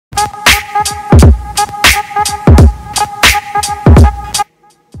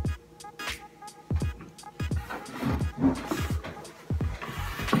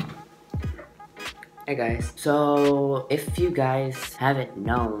Hey guys, so if you guys haven't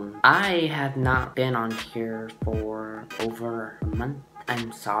known, I have not been on here for over a month.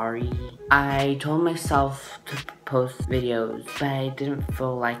 I'm sorry. I told myself to post videos, but I didn't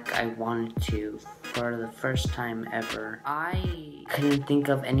feel like I wanted to for the first time ever. I couldn't think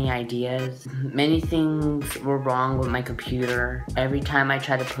of any ideas. Many things were wrong with my computer. Every time I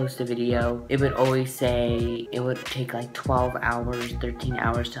tried to post a video, it would always say it would take like 12 hours, 13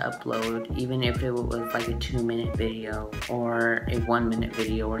 hours to upload, even if it was like a 2-minute video or a 1-minute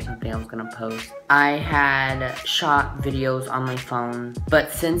video or something I was gonna post. I had shot videos on my phone,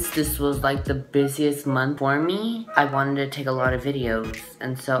 but since this was like the busiest month for me, I wanted to take a lot of videos,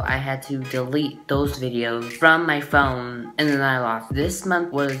 and so I had to delete those videos from my phone, and then I lost. This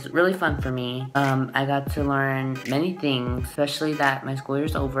month was really fun for me. I got to learn many things, especially that my school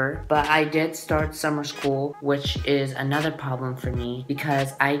year's over, but I did start summer school, which is another problem for me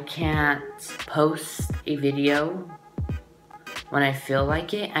because I can't post a video when I feel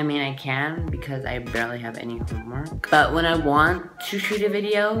like it. I mean, I can because I barely have any homework. But when I want to shoot a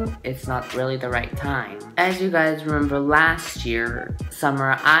video, it's not really the right time. As you guys remember, last year,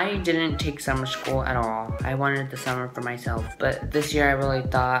 summer, I didn't take summer school at all. I wanted the summer for myself. But this year I really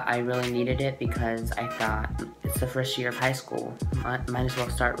thought I really needed it because I thought it's the first year of high school. Might as well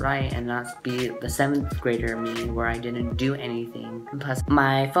start right and not be the 7th grader me where I didn't do anything. Plus,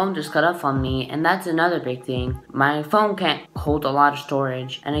 my phone just cut off on me, and that's another big thing. My phone can't hold a lot of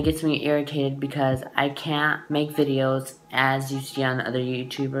storage, and it gets me irritated because I can't make videos as you see on other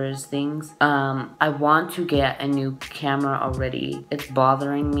YouTubers things. I want to get a new camera already. It's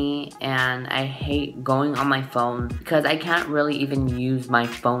bothering me, and I hate going on my phone because I can't really even use my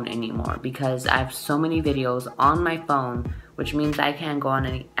phone anymore because I have so many videos on my phone, which means I can't go on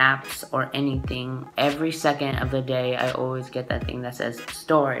any apps or anything. Every second of the day, I always get that thing that says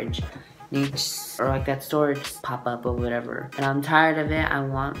storage needs, or like that storage pop up or whatever, and I'm tired of it. I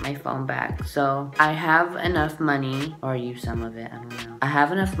want my phone back. So I have enough money, or use some of it, I don't know. I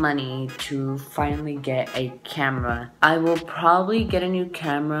have enough money to finally get a camera. I will probably get a new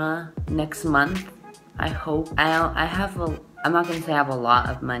camera next month, I hope. I'm not gonna say I have a lot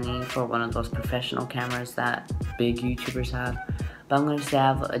of money for one of those professional cameras that big YouTubers have, but I'm gonna say I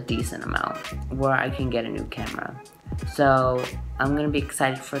have a decent amount where I can get a new camera. So I'm gonna be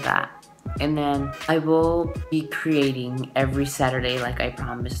excited for that. And then I will be creating every Saturday like I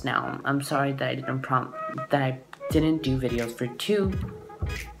promised now. I'm sorry that I didn't do videos for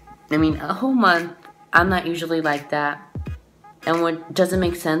a whole month. I'm not usually like that. And what doesn't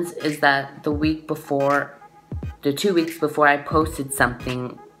make sense is that the 2 weeks before I posted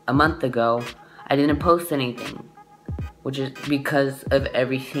something a month ago, I didn't post anything, which is because of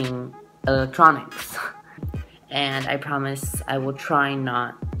everything electronics. And I promise I will try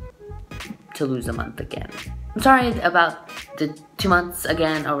not to lose a month again. I'm sorry about the 2 months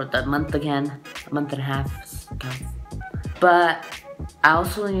again, or the month again, a month and a half. But I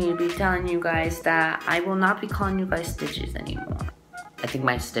also need to be telling you guys that I will not be calling you guys Stitches anymore. I think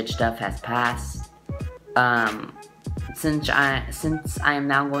my Stitch stuff has passed. Since I am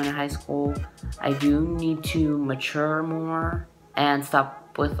now going to high school, I do need to mature more and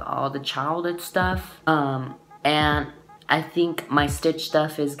stop with all the childhood stuff. And I think my Stitch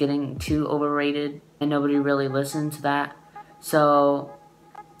stuff is getting too overrated and nobody really listens to that. So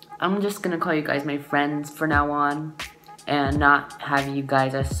I'm just gonna call you guys my friends for now on and not have you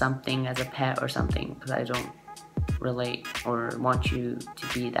guys as something, as a pet or something, because I don't relate or want you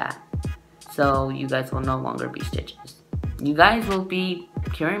to be that. So you guys will no longer be Stitches. You guys will be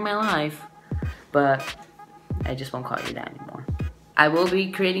carrying my life, but I just won't call you that anymore. I will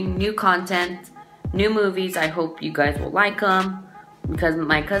be creating new content, new movies. I hope you guys will like them, because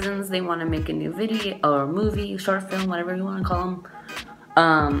my cousins, they want to make a new video or movie, short film, whatever you want to call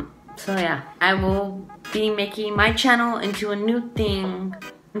them. So yeah, I will be making my channel into a new thing.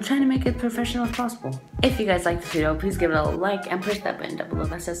 I'm trying to make it professional as possible. If you guys like this video, please give it a like and push that button down below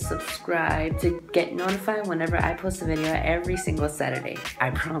that says subscribe to get notified whenever I post a video every single Saturday.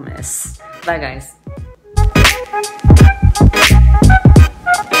 I promise. Bye guys.